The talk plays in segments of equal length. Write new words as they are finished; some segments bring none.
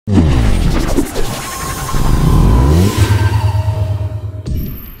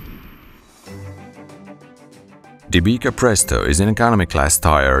Dębica Presto is an economy-class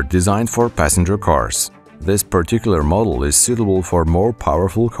tire designed for passenger cars. This particular model is suitable for more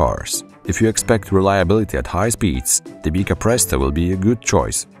powerful cars. If you expect reliability at high speeds, Dębica Presto will be a good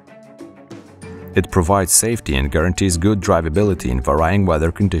choice. It provides safety and guarantees good drivability in varying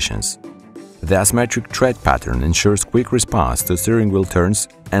weather conditions. The asymmetric tread pattern ensures quick response to steering wheel turns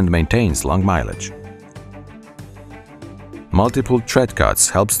and maintains long mileage. Multiple tread cuts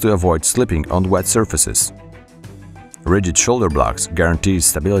helps to avoid slipping on wet surfaces. Rigid shoulder blocks guarantees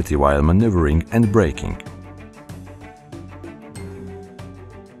stability while maneuvering and braking.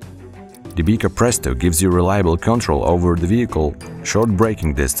 Dębica Presto gives you reliable control over the vehicle, short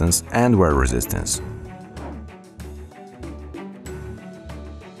braking distance and wear resistance.